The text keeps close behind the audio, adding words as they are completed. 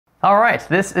All right,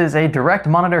 this is a direct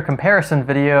monitor comparison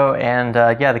video, and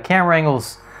yeah, the camera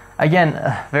angle's, again,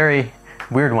 a very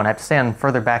weird one. I have to stand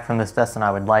further back from this desk than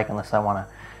I would like unless I want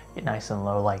to get nice and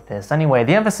low like this. Anyway,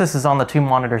 the emphasis is on the two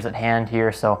monitors at hand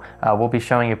here, so we'll be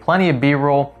showing you plenty of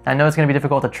B-roll. I know it's going to be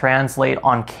difficult to translate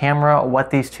on camera what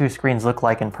these two screens look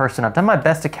like in person. I've done my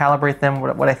best to calibrate them,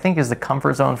 what I think is the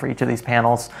comfort zone for each of these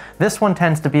panels. This one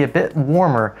tends to be a bit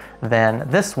warmer than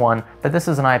this one, but this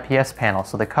is an IPS panel,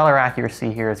 so the color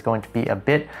accuracy here is going to be a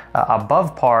bit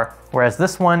above par, whereas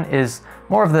this one is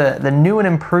more of the new and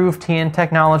improved TN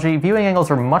technology. Viewing angles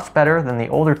are much better than the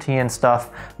older TN stuff,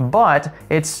 but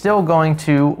it's still going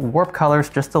to warp colors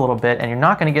just a little bit, and you're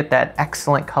not going to get that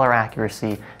excellent color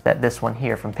accuracy that this one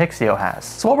here from Pixio has.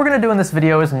 So what we're going to do in this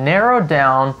video is narrow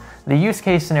down the use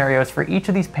case scenarios for each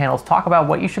of these panels, talk about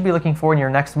what you should be looking for in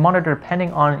your next monitor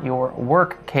depending on your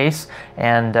work case,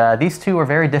 and these two are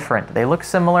very different. They look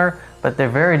similar, but they're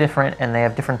very different and they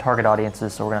have different target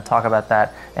audiences, so we're going to talk about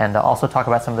that and also talk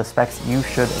about some of the specs you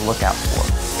should look out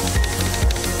for.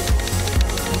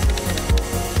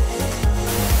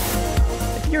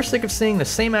 If you're sick of seeing the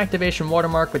same activation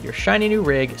watermark with your shiny new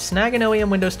rig, snag an OEM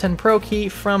Windows 10 Pro key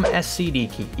from SCD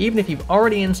Key. Even if you've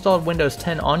already installed Windows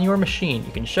 10 on your machine,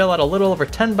 you can shell out a little over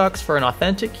 $10 for an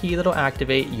authentic key that'll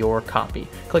activate your copy.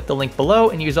 Click the link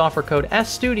below and use offer code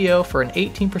SStudio for an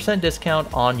 18%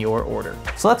 discount on your order.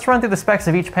 So let's run through the specs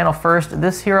of each panel first.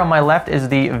 This here on my left is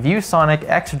the ViewSonic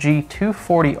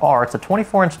XG240R. It's a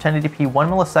 24-inch 1080p 1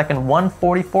 millisecond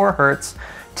 144 Hz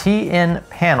TN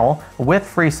panel with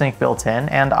FreeSync built in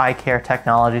and eye care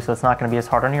technology, so it's not going to be as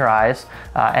hard on your eyes.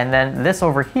 And then this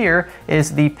over here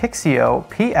is the Pixio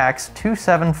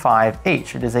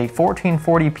PX275H. It is a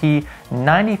 1440p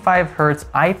 95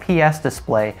 Hz IPS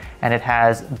display, and it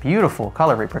has beautiful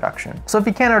color reproduction. So if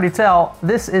you can't already tell,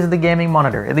 this is the gaming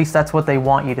monitor. At least that's what they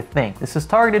want you to think. This is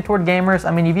targeted toward gamers.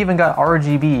 I mean, you've even got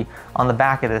RGB on the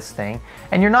back of this thing,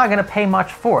 and you're not going to pay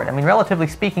much for it. I mean, relatively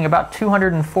speaking, about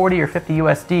 240 or 50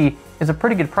 USD is a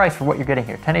pretty good price for what you're getting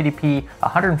here. 1080p,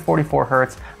 144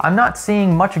 Hz. I'm not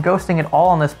seeing much ghosting at all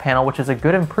on this panel, which is a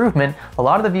good improvement. A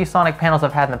lot of the ViewSonic panels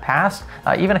I've had in the past,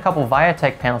 even a couple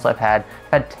Viatech panels I've had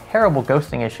terrible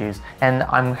ghosting issues, and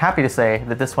I'm happy to say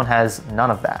that this one has none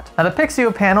of that. Now the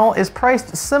Pixio panel is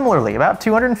priced similarly, about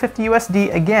 250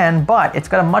 USD again, but it's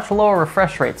got a much lower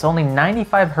refresh rate. It's only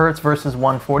 95 Hz versus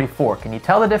 144. Can you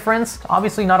tell the difference?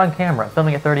 Obviously not on camera.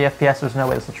 Filming at 30 FPS, there's no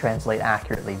way this will translate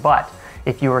accurately, but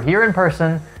if you are here in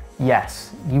person,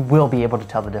 yes, you will be able to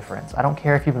tell the difference. I don't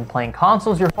care if you've been playing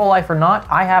consoles your whole life or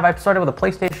not. I've started with a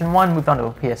PlayStation 1, moved on to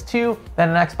a PS2, then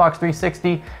an Xbox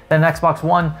 360, then an Xbox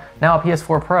One, now a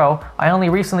PS4 Pro. I only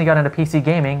recently got into PC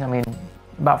gaming, I mean,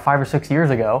 about 5 or 6 years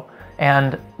ago.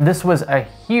 And this was a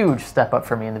huge step up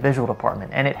for me in the visual department,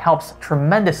 and it helps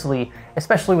tremendously,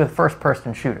 especially with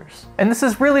first-person shooters. And this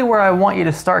is really where I want you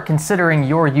to start considering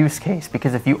your use case,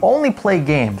 because if you only play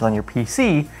games on your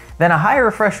PC, then a higher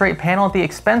refresh rate panel at the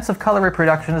expense of color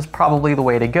reproduction is probably the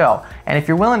way to go. And if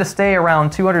you're willing to stay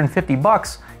around 250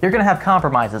 bucks, you're gonna have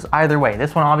compromises either way.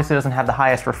 This one obviously doesn't have the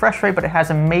highest refresh rate, but it has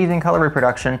amazing color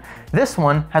reproduction. This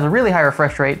one has a really high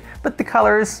refresh rate, but the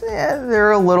colors,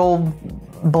 they're a little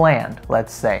bland,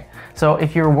 let's say. So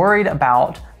if you're worried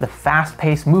about the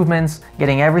fast-paced movements,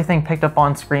 getting everything picked up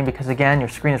on screen, because again, your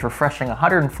screen is refreshing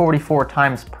 144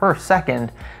 times per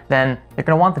second, then you're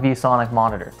going to want the ViewSonic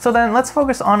monitor. So then let's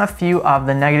focus on a few of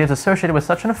the negatives associated with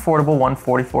such an affordable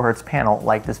 144 Hz panel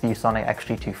like this ViewSonic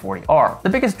XG240R. The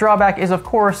biggest drawback is, of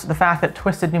course, the fact that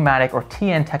twisted pneumatic or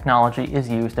TN technology is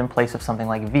used in place of something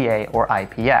like VA or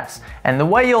IPS. And the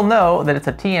way you'll know that it's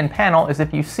a TN panel is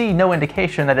if you see no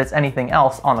indication that it's anything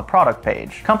else on the product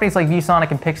page. Companies like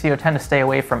ViewSonic and Pixio tend to stay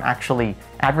away from actually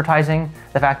advertising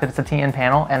the fact that it's a TN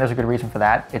panel, and there's a good reason for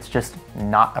that. It's just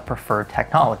not a preferred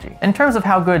technology. In terms of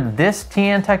how good this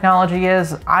TN technology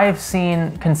is, I've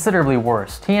seen considerably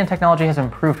worse. TN technology has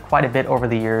improved quite a bit over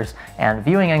the years, and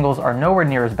viewing angles are nowhere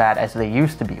near as bad as they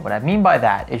used to be. What I mean by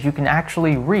that is you can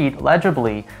actually read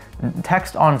legibly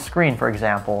text on screen, for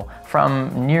example,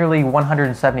 from nearly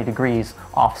 170 degrees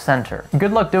off center.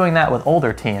 Good luck doing that with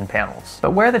older TN panels.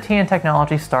 But where the TN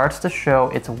technology starts to show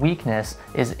its weakness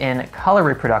is in color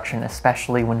reproduction,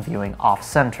 especially when viewing off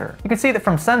center. You can see that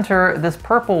from center, this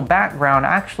purple background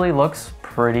actually looks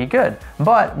pretty good.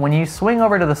 But when you swing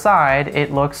over to the side,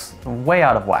 it looks way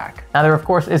out of whack. Now there of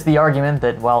course is the argument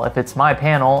that, well, if it's my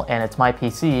panel and it's my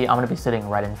PC, I'm gonna be sitting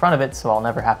right in front of it, so I'll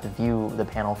never have to view the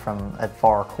panel from a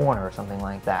far corner or something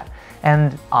like that.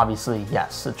 And obviously,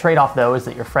 yes. The trade-off though is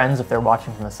that your friends, if they're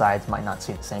watching from the sides, might not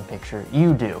see the same picture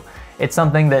you do. it's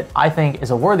something that I think is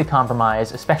a worthy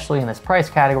compromise, especially in this price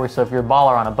category. So if you're a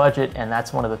baller on a budget and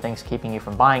that's one of the things keeping you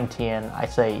from buying TN, I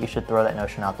say you should throw that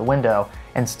notion out the window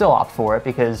and still opt for it,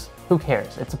 because who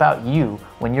cares? It's about you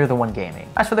when you're the one gaming.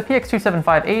 As for the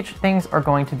PX275H, things are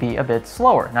going to be a bit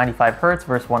slower. 95 Hz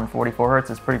versus 144 Hz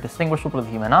is pretty distinguishable to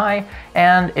the human eye,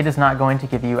 and it is not going to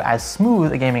give you as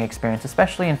smooth a gaming experience,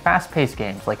 especially in fast-paced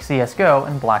games like CSGO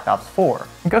and Black Ops 4.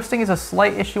 Ghosting is a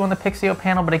slight issue on the Pixio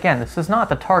panel, but again, this is not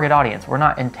the target audience. We're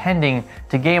not intending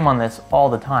to game on this all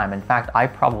the time. In fact, I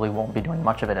probably won't be doing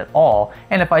much of it at all,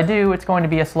 and if I do, it's going to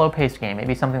be a slow-paced game,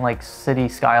 maybe something like City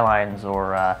Skylines or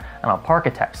I don't know,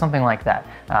 Parkitect, something like that.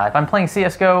 If I'm playing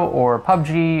CSGO or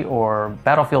PUBG or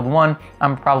Battlefield 1,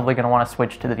 I'm probably going to want to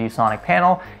switch to the ViewSonic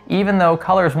panel. Even though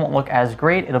colors won't look as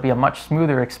great, it'll be a much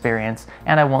smoother experience,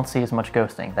 and I won't see as much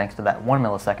ghosting thanks to that 1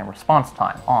 millisecond response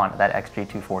time on that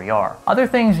XG240R. Other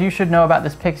things you should know about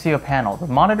this Pixio panel: the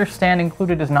monitor stand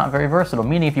included is not very versatile,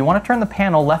 meaning if you want to turn the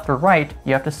panel left or right,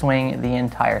 you have to swing the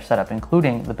entire setup,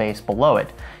 including the base below it.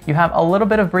 You have a little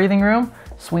bit of breathing room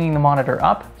swinging the monitor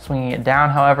up. Swinging it down,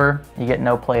 however, you get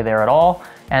no play there at all.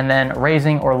 And then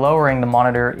raising or lowering the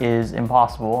monitor is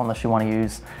impossible unless you want to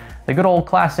use the good old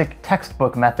classic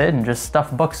textbook method and just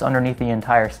stuff books underneath the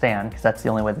entire stand, because that's the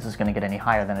only way this is going to get any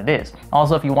higher than it is.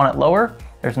 Also, if you want it lower,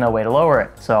 there's no way to lower it,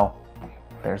 so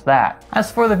there's that.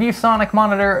 As for the ViewSonic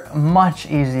monitor, much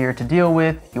easier to deal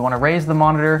with. If you want to raise the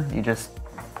monitor, you just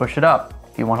push it up.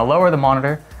 If you want to lower the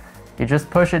monitor, you just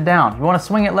push it down. If you want to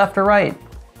swing it left or right,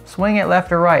 swing it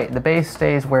left or right. The base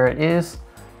stays where it is.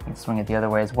 You can swing it the other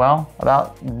way as well,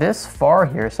 about this far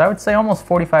here. So I would say almost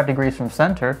 45 degrees from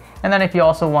center. And then if you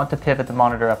also want to pivot the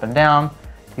monitor up and down,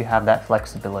 you have that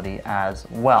flexibility as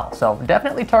well. So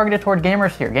definitely targeted toward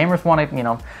gamers here. Gamers want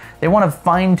to, they want to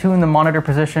fine tune the monitor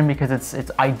position, because it's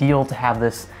ideal to have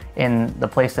this in the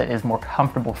place that is more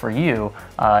comfortable for you,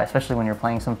 especially when you're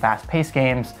playing some fast-paced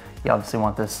games. You obviously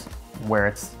want this where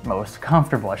it's most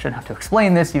comfortable. I shouldn't have to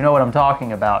explain this, you know what I'm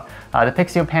talking about. The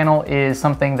Pixio panel is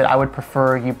something that I would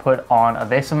prefer you put on a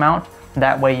VESA mount.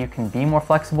 That way you can be more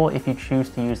flexible if you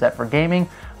choose to use that for gaming.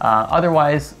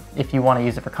 Otherwise, if you want to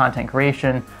use it for content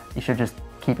creation, you should just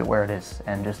keep it where it is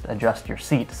and just adjust your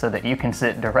seat so that you can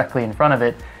sit directly in front of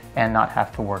it and not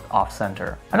have to work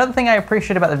off-center. Another thing I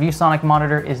appreciate about the ViewSonic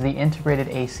monitor is the integrated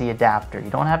AC adapter. You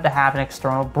don't have to have an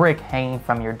external brick hanging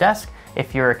from your desk.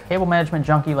 If you're a cable management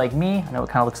junkie like me, I know it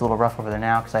kind of looks a little rough over there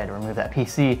now because I had to remove that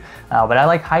PC, but I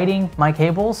like hiding my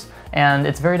cables, and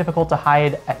it's very difficult to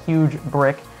hide a huge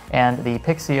brick, and the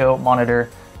Pixio monitor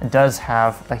does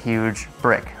have a huge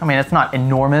brick. I mean, it's not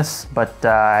enormous, but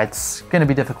it's gonna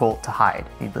be difficult to hide,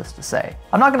 needless to say.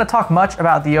 I'm not gonna talk much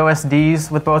about the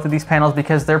OSDs with both of these panels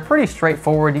because they're pretty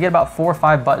straightforward. You get about 4 or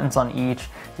 5 buttons on each.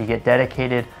 You get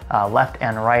dedicated left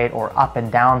and right or up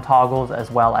and down toggles,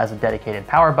 as well as a dedicated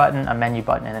power button, a menu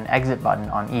button, and an exit button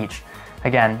on each.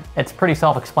 Again, it's pretty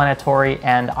self-explanatory,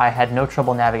 and I had no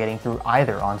trouble navigating through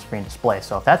either on-screen display.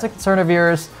 So if that's a concern of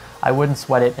yours, I wouldn't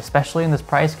sweat it, especially in this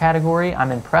price category.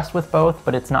 I'm impressed with both,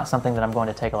 but it's not something that I'm going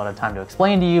to take a lot of time to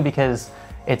explain to you because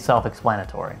it's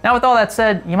self-explanatory. Now, with all that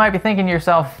said, you might be thinking to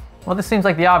yourself, well, this seems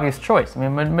like the obvious choice. I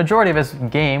mean, majority of us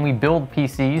game, we build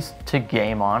PCs to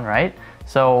game on, right?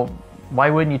 So why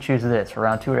wouldn't you choose this for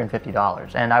around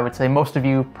 $250? And I would say most of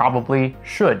you probably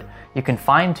should. You can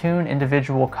fine tune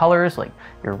individual colors like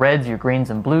your reds, your greens,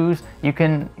 and blues. You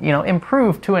can,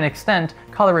 improve to an extent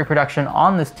color reproduction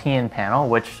on this TN panel,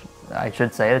 which I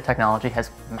should say the technology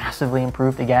has massively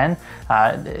improved again.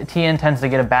 TN tends to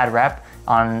get a bad rep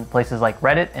on places like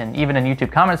Reddit and even in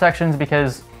YouTube comment sections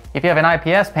because if you have an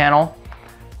IPS panel,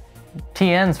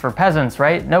 TN's for peasants,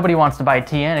 right? Nobody wants to buy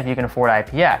TN if you can afford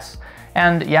IPS.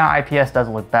 And yeah, IPS does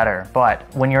look better, but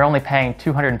when you're only paying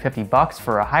 $250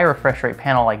 for a high refresh rate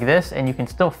panel like this, and you can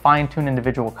still fine tune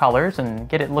individual colors and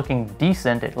get it looking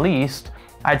decent at least,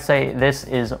 I'd say this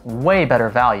is way better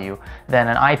value than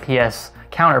an IPS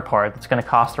counterpart that's going to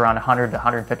cost around $100 to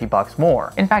 $150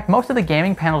 more. In fact, most of the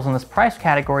gaming panels in this price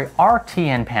category are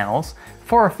TN panels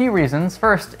for a few reasons.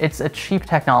 First, it's a cheap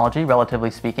technology, relatively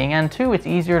speaking, and two, it's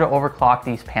easier to overclock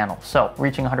these panels. So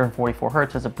reaching 144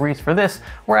 Hz is a breeze for this,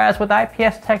 whereas with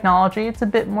IPS technology, it's a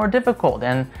bit more difficult.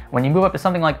 And when you move up to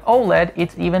something like OLED,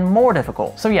 it's even more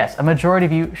difficult. So yes, a majority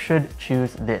of you should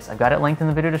choose this. I've got it linked in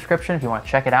the video description if you want to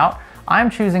check it out. I'm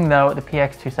choosing, though, the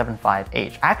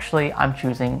PX275H. Actually, I'm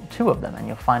choosing 2 of them, and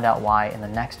you'll find out why in the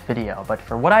next video. But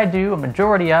for what I do, a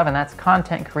majority of, and that's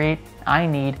content create, I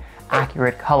need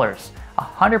accurate colors.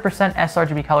 100%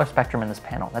 sRGB color spectrum in this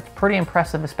panel. That's pretty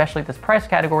impressive, especially at this price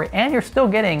category, and you're still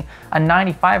getting a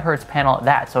 95 Hz panel at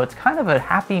that. So it's kind of a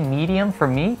happy medium for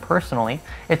me, personally.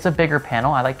 It's a bigger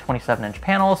panel. I like 27-inch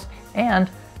panels,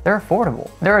 and they're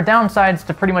affordable. There are downsides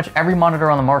to pretty much every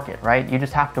monitor on the market, right? You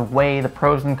just have to weigh the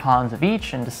pros and cons of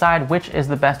each and decide which is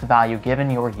the best value given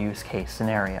your use case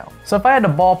scenario. So if I had to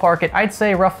ballpark it, I'd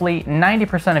say roughly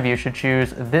 90% of you should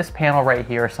choose this panel right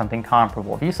here or something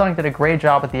comparable. ViewSonic did a great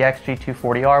job with the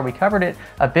XG240R. We covered it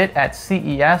a bit at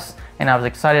CES, and I was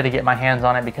excited to get my hands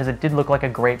on it because it did look like a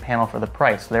great panel for the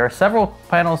price. There are several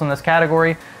panels in this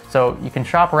category, so you can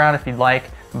shop around if you'd like,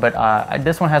 but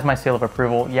this one has my seal of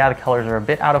approval. Yeah, the colors are a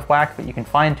bit out of whack, but you can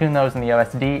fine tune those in the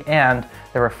OSD, and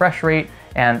the refresh rate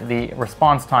and the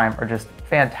response time are just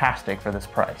fantastic for this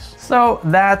price. So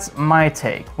that's my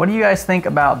take. What do you guys think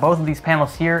about both of these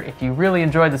panels here? If you really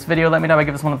enjoyed this video, let me know by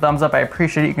giving this one a thumbs up. I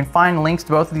appreciate it. You can find links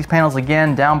to both of these panels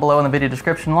again down below in the video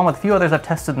description, along with a few others I've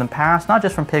tested in the past, not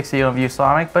just from Pixio and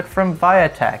ViewSonic, but from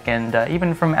Viatech and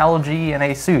even from LG and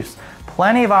Asus.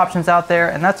 Plenty of options out there,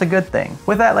 and that's a good thing.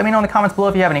 With that, let me know in the comments below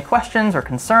if you have any questions or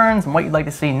concerns and what you'd like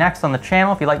to see next on the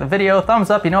channel. If you like the video, thumbs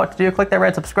up, you know what to do. Click that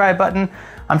red subscribe button.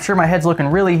 I'm sure my head's looking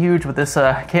really huge with this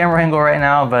camera angle right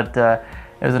now, but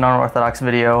it was an unorthodox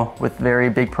video with very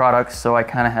big products, so I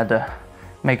kind of had to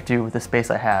make do with the space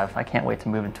I have. I can't wait to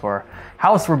move into our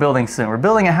house we're building soon. We're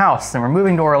building a house and we're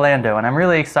moving to Orlando, and I'm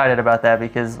really excited about that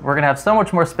because we're gonna have so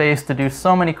much more space to do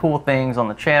so many cool things on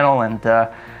the channel, and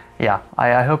yeah,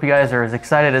 I hope you guys are as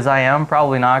excited as I am.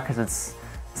 Probably not, because it's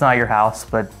not your house,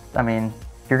 but I mean,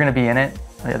 you're gonna be in it,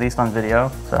 at least on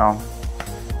video, so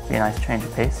be a nice change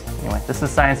of pace. Anyway, this is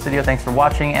Science Studio. Thanks for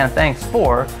watching, and thanks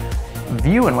for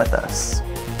viewing with us.